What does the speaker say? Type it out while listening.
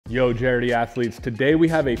Yo, JRD athletes, today we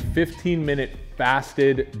have a 15-minute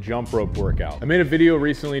fasted jump rope workout. I made a video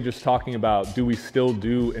recently just talking about, do we still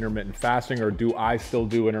do intermittent fasting, or do I still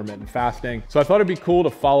do intermittent fasting? So I thought it'd be cool to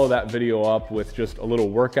follow that video up with just a little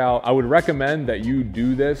workout. I would recommend that you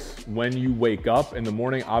do this when you wake up in the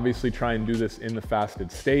morning. Obviously try and do this in the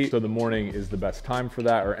fasted state, so the morning is the best time for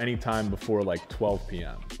that, or any time before like 12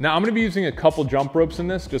 p.m. Now I'm gonna be using a couple jump ropes in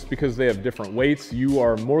this just because they have different weights. You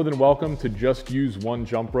are more than welcome to just use one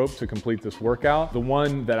jump rope to complete this workout. The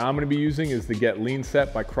one that I'm gonna be using is the Get Lean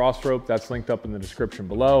Set by Crossrope. That's linked up in the description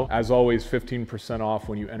below. As always, 15% off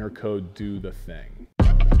when you enter code Do The Thing.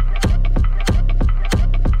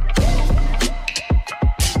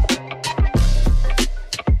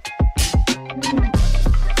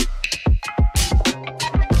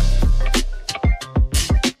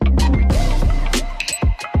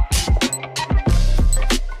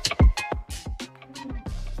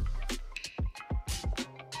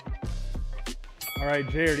 All right,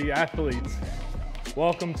 JRD athletes,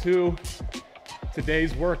 welcome to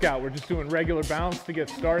today's workout. We're just doing regular bounce to get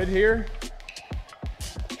started here.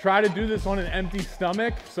 Try to do this on an empty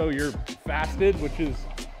stomach, so you're fasted, which is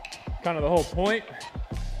kind of the whole point.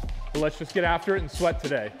 But let's just get after it and sweat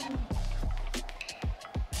today.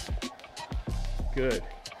 Good.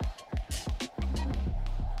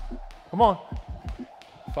 Come on.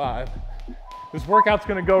 5. This workout's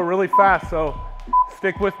gonna go really fast, so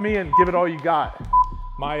stick with me and give it all you got.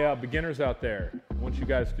 My beginners out there, I want you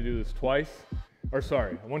guys to do this twice, or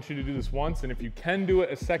sorry, I want you to do this once, and if you can do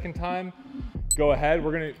it a second time, go ahead.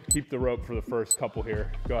 We're gonna keep the rope for the first couple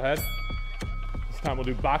here. Go ahead. This time we'll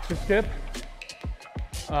do boxer skip.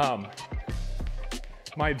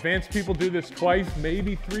 My advanced people do this twice,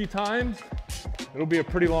 maybe 3 times. It'll be a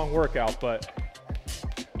pretty long workout, but,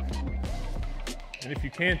 and if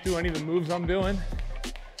you can't do any of the moves I'm doing,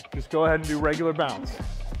 just go ahead and do regular bounce.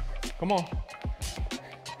 Come on.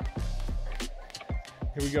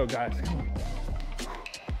 Here we go, guys, come on.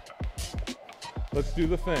 Let's do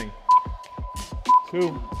the thing. 2,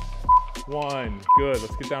 1, good.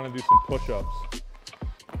 Let's get down and do some push-ups.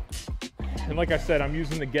 And like I said, I'm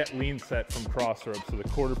using the Get Lean Set from Crossrope, so the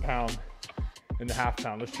 1/4 pound and the 1/2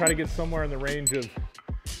 pound. Let's try to get somewhere in the range of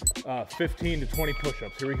 15 to 20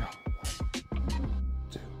 push-ups. Here we go. 1,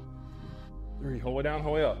 2, 3, hold it down,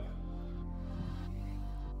 hold it up.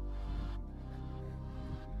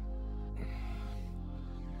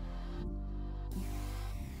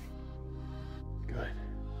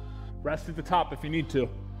 Rest at the top if you need to.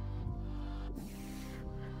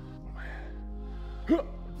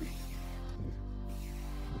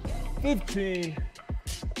 $15.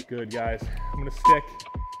 Good, guys. I'm gonna stick.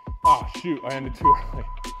 Oh, shoot, I ended too early. I'm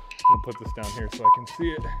gonna put this down here so I can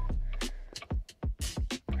see it.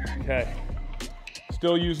 Okay.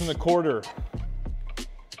 Still using the 1/4.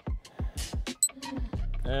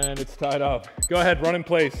 And it's tied up. Go ahead, run in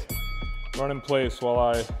place. Run in place while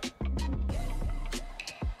I...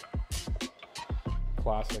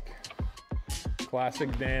 Classic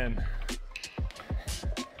Dan.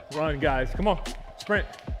 Run, guys, come on. Sprint,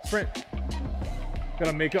 sprint.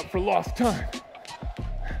 Gotta make up for lost time.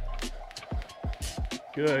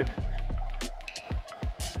 Good.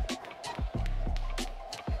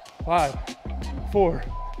 5, 4,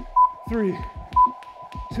 3,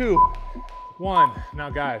 2, 1. Now,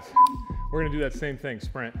 guys, we're gonna do that same thing,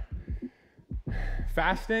 sprint.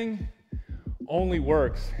 Fasting only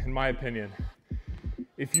works, in my opinion,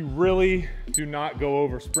 if you really do not go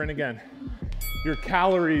over, sprint again, your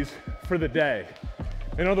calories for the day.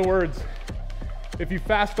 In other words, if you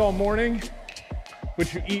fast all morning,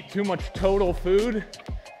 but you eat too much total food,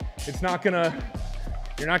 you're not gonna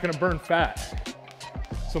burn fat.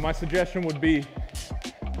 So my suggestion would be,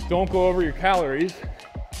 don't go over your calories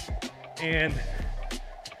and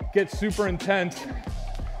get super intense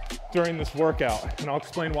during this workout. And I'll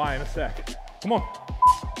explain why in a sec. Come on,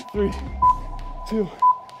 3, 2,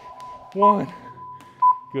 1.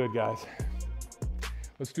 Good, guys.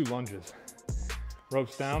 Let's do lunges.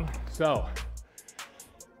 Ropes down. So,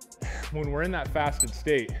 when we're in that fasted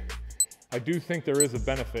state, I do think there is a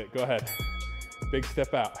benefit. Go ahead. Big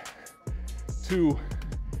step out. 2,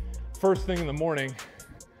 first thing in the morning,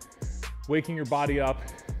 waking your body up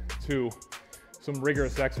to some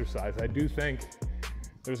rigorous exercise. I do think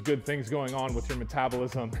there's good things going on with your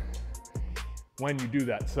metabolism when you do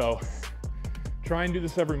that. So, try and do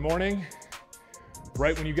this every morning,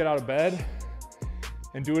 right when you get out of bed,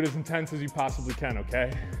 and do it as intense as you possibly can,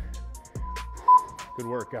 okay? Good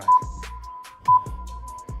work, guys.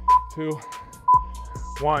 2,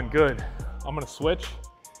 1, good. I'm gonna switch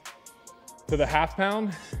to the 1/2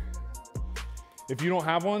 pound. If you don't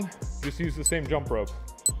have one, just use the same jump rope.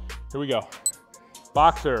 Here we go.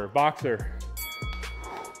 Boxer, boxer.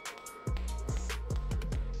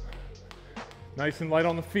 Nice and light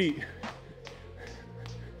on the feet.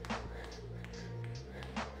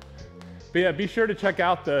 But yeah, be sure to check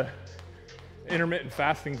out the intermittent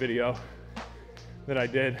fasting video that I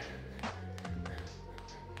did.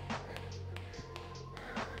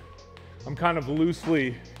 I'm kind of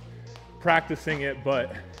loosely practicing it,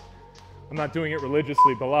 but I'm not doing it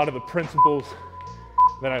religiously, but a lot of the principles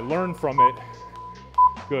that I learned from it,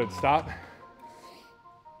 good, stop,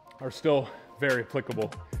 are still very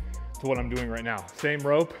applicable to what I'm doing right now. Same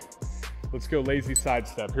rope, let's go lazy side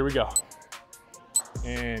step. Here we go.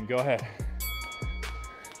 And go ahead.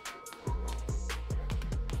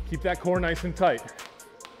 Keep that core nice and tight.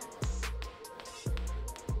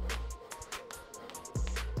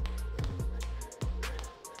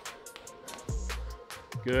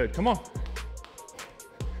 Good, come on.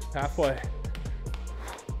 Halfway.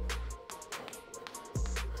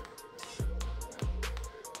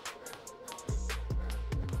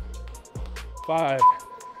 Five,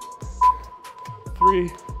 3,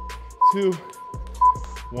 2,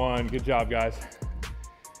 1. Good job, guys.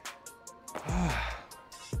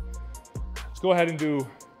 Let's go ahead and do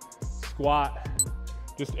squat,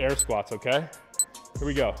 just air squats, okay? Here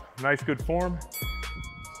we go. Nice, good form.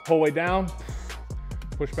 Whole way down,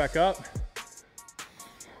 push back up.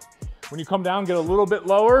 When you come down, get a little bit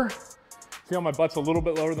lower. See how my butt's a little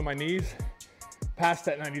bit lower than my knees? Past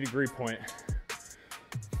that 90-degree point.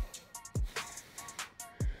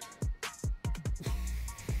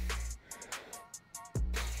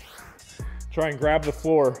 Try and grab the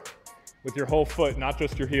floor with your whole foot, not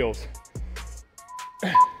just your heels.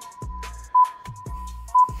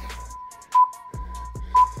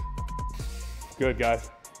 Good,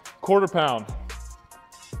 guys. Quarter pound.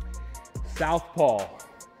 Southpaw.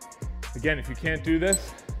 Again, if you can't do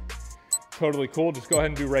this, totally cool. Just go ahead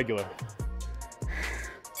and do regular.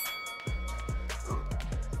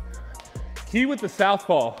 Key with the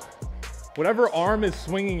southpaw, whatever arm is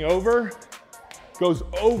swinging over goes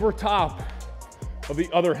over top of the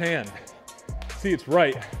other hand. See, it's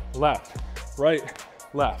right, left, right,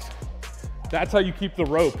 left. That's how you keep the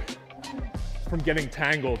rope from getting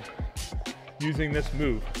tangled using this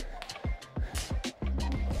move.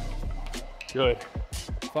 Good.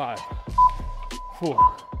 5,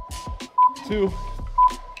 4, 2,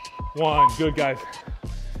 1. Good, guys.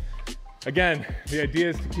 Again, the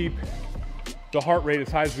idea is to keep the heart rate as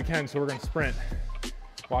high as we can, so we're gonna sprint.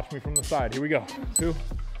 Watch me from the side. Here we go. 2,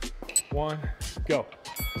 1, go.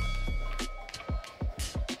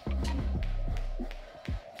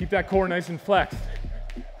 Keep that core nice and flexed.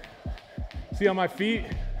 See on my feet?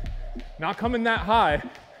 Not coming that high.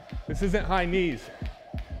 This isn't high knees.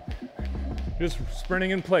 Just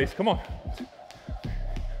sprinting in place. Come on.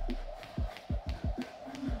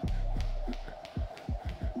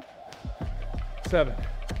 Seven,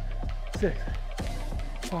 6,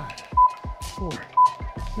 5, 4,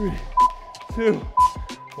 3, 2,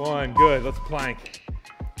 1. Good. Let's plank.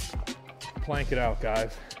 Plank it out,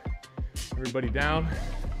 guys. Everybody down.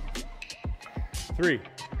 3,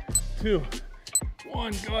 2,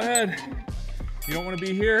 1. Go ahead. You don't want to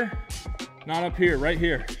be here. Not up here. Right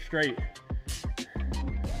here. Straight.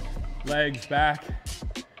 Legs back.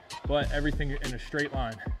 Butt, everything in a straight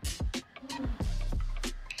line.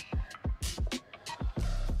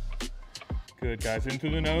 Good, guys. In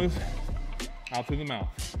through the nose, out through the mouth.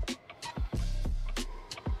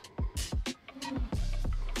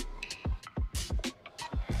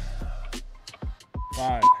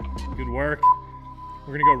 5. Good work.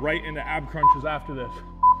 We're gonna go right into ab crunches after this.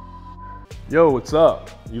 Yo, what's up?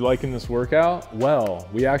 You liking this workout? Well,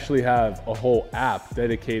 we actually have a whole app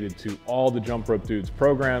dedicated to all the Jump Rope Dudes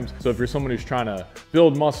programs. So if you're someone who's trying to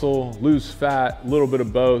build muscle, lose fat, a little bit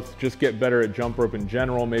of both, just get better at jump rope in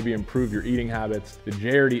general, maybe improve your eating habits, the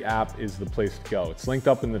JRD app is the place to go. It's linked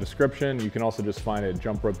up in the description. You can also just find it at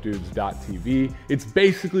jumpropedudes.tv. It's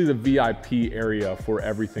basically the VIP area for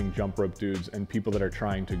everything Jump Rope Dudes and people that are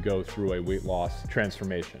trying to go through a weight loss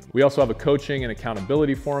transformation. We also have a coaching and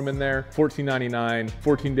accountability forum in there, $14.99,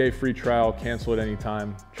 14-day free trial, cancel at any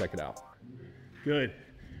time. Check it out. Good.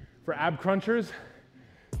 For ab crunchers,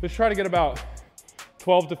 let's try to get about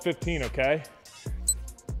 12 to 15, okay?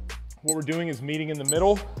 What we're doing is meeting in the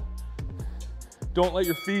middle. Don't let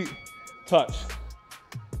your feet touch.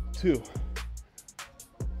 2,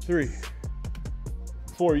 3,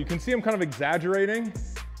 4. You can see I'm kind of exaggerating.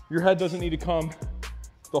 Your head doesn't need to come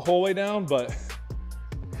the whole way down, but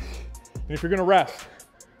and if you're gonna rest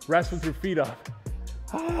with your feet up.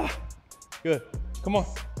 Ah, good. Come on.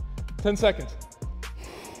 10 seconds.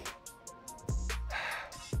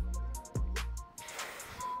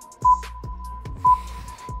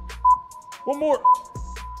 One more.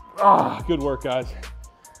 Ah, good work, guys.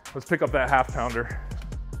 Let's pick up that half pounder.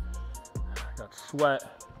 Got sweat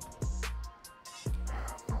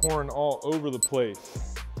pouring all over the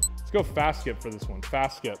place. Let's go fast skip for this one.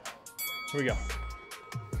 Fast skip. Here we go.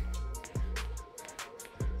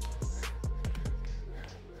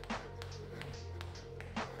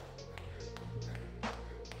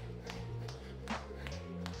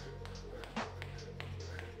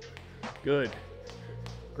 Good.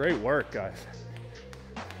 Great work, guys.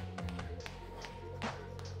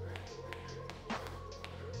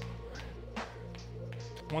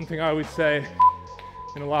 One thing I always say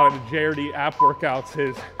in a lot of the JRD app workouts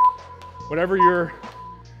is whatever you're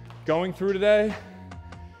going through today,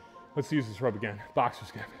 let's use this rub again, boxer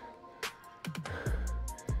skip.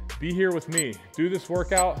 Be here with me. Do this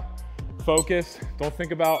workout, focus, don't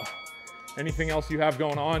think about anything else you have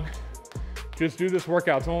going on. Just do this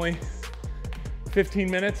workout. It's only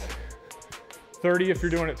 15 minutes, 30 if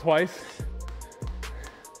you're doing it twice.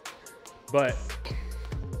 But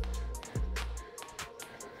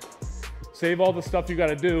save all the stuff you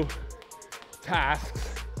gotta do,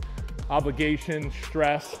 tasks, obligations,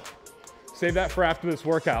 stress, save that for after this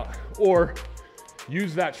workout. Or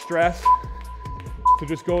use that stress to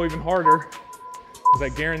just go even harder, because I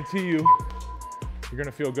guarantee you, you're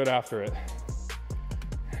gonna feel good after it.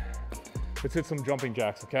 Let's hit some jumping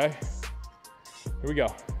jacks, okay? Here we go.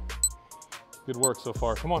 Good work so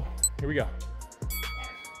far. Come on, here we go.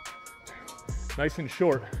 Nice and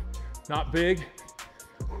short, not big.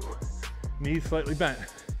 Knees slightly bent.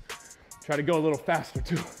 Try to go a little faster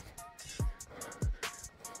too.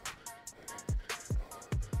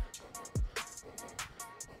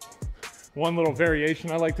 One little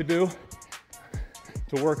variation I like to do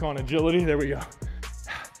to work on agility. There we go.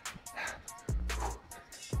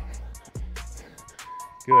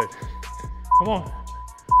 Good. Come on.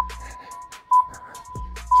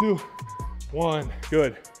 2, 1,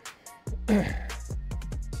 good.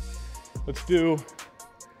 Let's do,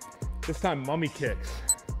 this time, mummy kicks.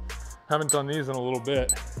 Haven't done these in a little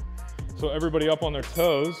bit. So everybody up on their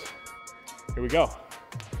toes. Here we go.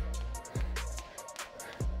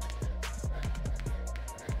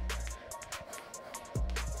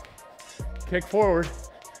 Kick forward,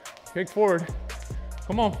 kick forward.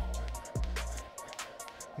 Come on.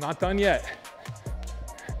 Not done yet.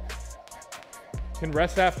 Can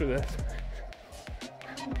rest after this.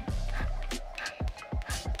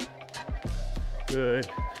 Good.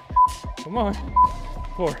 Come on.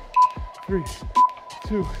 4, 3,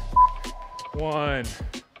 2, 1.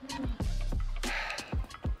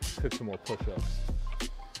 Hit some more push-ups.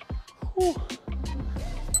 Whew.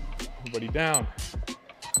 Everybody down.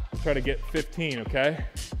 Try to get 15, okay?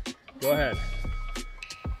 Go ahead.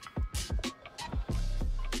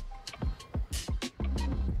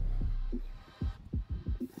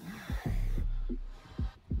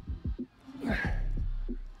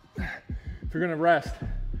 If you're gonna rest,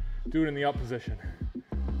 do it in the up position.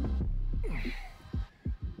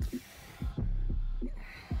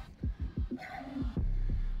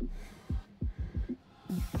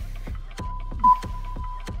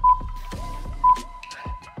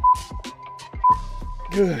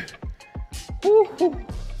 Good. Woo-hoo.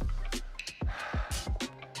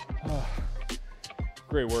 Oh,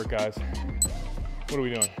 great work, guys. What are we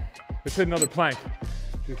doing? Let's hit another plank.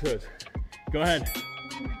 Do toes. Go ahead.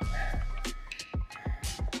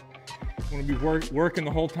 Want to be working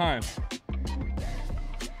the whole time.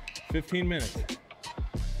 15 minutes.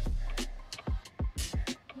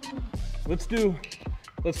 Let's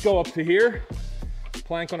go up to here.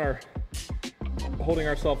 Plank on holding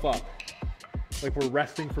ourselves up. Like we're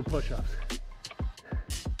resting for push-ups.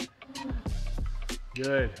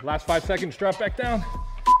 Good. Last 5 seconds, drop back down.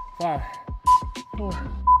 5, 4, 2,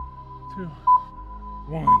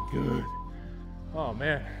 1. Good. Oh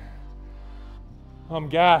man. I'm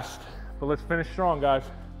gassed, but let's finish strong, guys.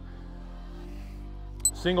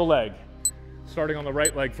 Single leg. Starting on the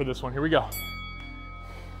right leg for this one. Here we go.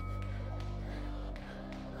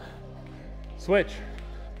 Switch.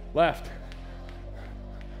 Left.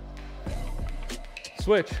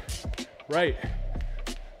 Switch, right.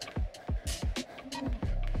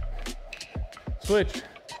 Switch,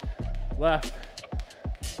 left.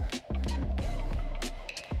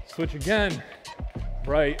 Switch again,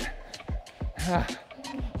 right.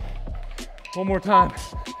 One more time,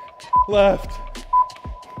 left.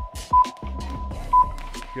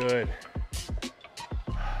 Good.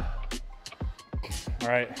 All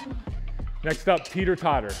right, next up, teeter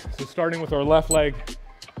totter. So starting with our left leg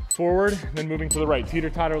forward, then moving to the right. Teeter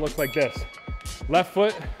totter looks like this. Left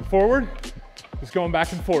foot forward, just going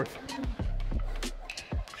back and forth.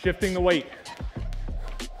 Shifting the weight.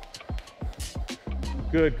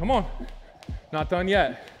 Good, come on. Not done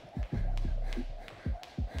yet.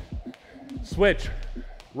 Switch,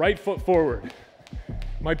 right foot forward.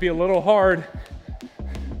 Might be a little hard,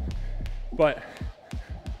 but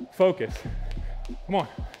focus. Come on.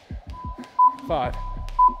 5,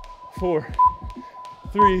 4,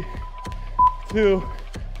 3, 2,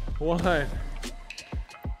 1.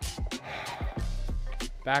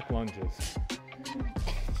 Back lunges.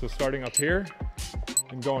 So starting up here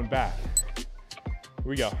and going back. Here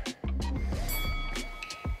we go.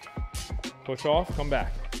 Push off, come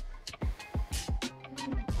back.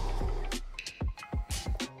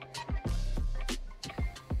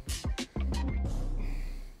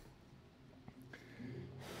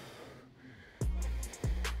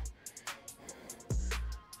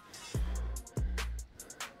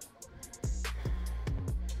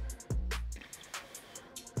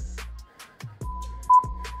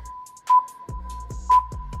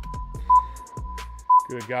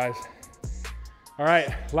 Good, guys. All right,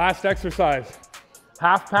 last exercise.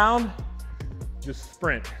 Half pound, just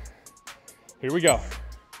sprint. Here we go.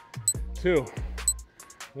 2,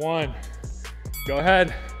 1, go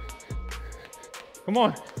ahead. Come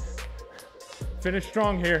on. Finish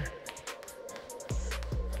strong here.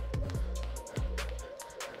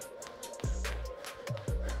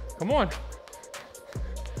 Come on.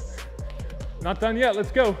 Not done yet,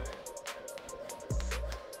 let's go.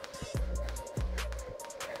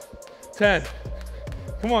 10.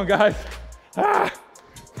 Come on, guys. 5,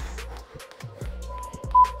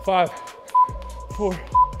 4,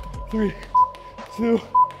 3, 2,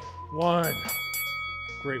 1.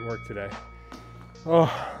 Great work today.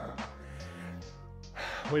 Oh,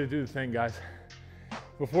 way to do the thing, guys.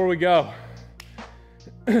 Before we go,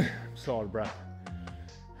 I'm so out of breath.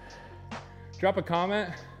 Drop a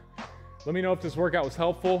comment. Let me know if this workout was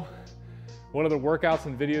helpful. What other workouts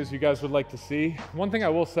and videos you guys would like to see. One thing I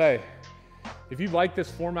will say, if you like this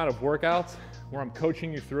format of workouts where I'm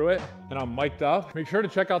coaching you through it and I'm mic'd up, make sure to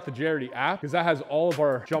check out the JRD app because that has all of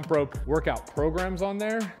our jump rope workout programs on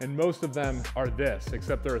there. And most of them are this,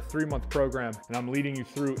 except they're a 3-month program and I'm leading you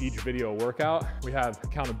through each video workout. We have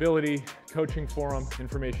accountability, coaching forum,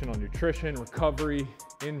 information on nutrition, recovery,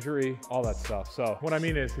 injury, all that stuff. So what I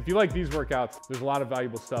mean is, if you like these workouts, there's a lot of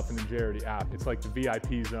valuable stuff in the JRD app. It's like the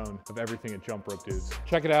VIP zone of everything at Jump Rope Dudes.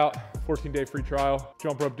 Check it out, 14-day free trial,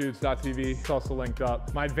 jumpropedudes.tv. It's also linked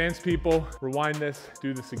up. My advanced people, rewind this,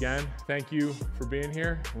 do this again. Thank you for being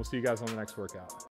here. We'll see you guys on the next workout.